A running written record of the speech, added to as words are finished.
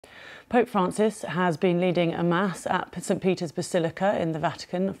Pope Francis has been leading a mass at St. Peter's Basilica in the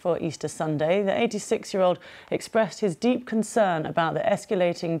Vatican for Easter Sunday. The 86-year-old expressed his deep concern about the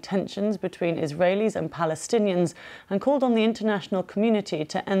escalating tensions between Israelis and Palestinians and called on the international community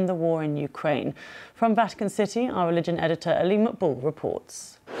to end the war in Ukraine. From Vatican City, our religion editor Ali Maqbool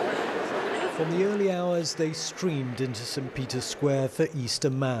reports. From the early hours, they streamed into St. Peter's Square for Easter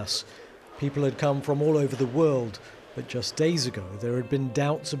Mass. People had come from all over the world, but just days ago there had been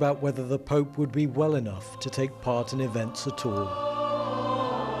doubts about whether the Pope would be well enough to take part in events at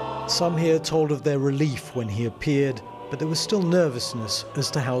all. Some here told of their relief when he appeared, but there was still nervousness as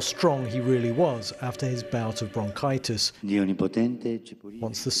to how strong he really was after his bout of bronchitis.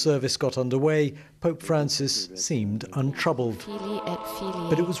 Once the service got underway, Pope Francis seemed untroubled.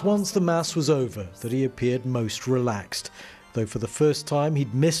 But it was once the Mass was over that he appeared most relaxed. Though for the first time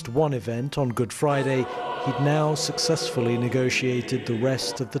he'd missed one event on Good Friday, he'd now successfully negotiated the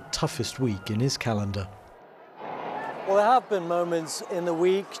rest of the toughest week in his calendar. Well, there have been moments in the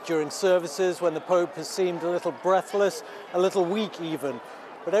week during services when the Pope has seemed a little breathless, a little weak even.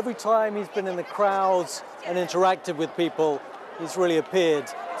 But every time he's been in the crowds and interacted with people, he's really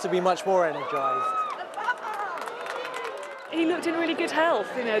appeared to be much more energized. He looked in really good health.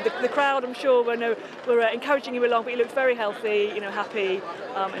 You know, the crowd, I'm sure, were encouraging him along, but he looked very healthy, happy,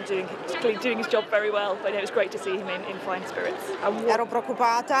 and doing his job very well. But it was great to see him in fine spirits.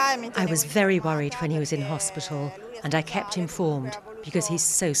 I was very worried when he was in hospital, and I kept informed because he's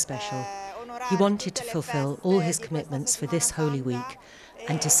so special. He wanted to fulfill all his commitments for this Holy Week,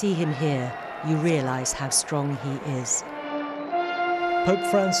 and to see him here, you realise how strong he is. Pope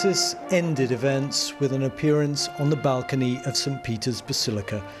Francis ended events with an appearance on the balcony of St. Peter's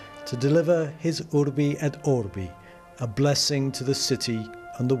Basilica to deliver his Urbi et Orbi, a blessing to the city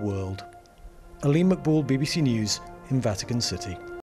and the world. Ali Maqbool, BBC News in Vatican City.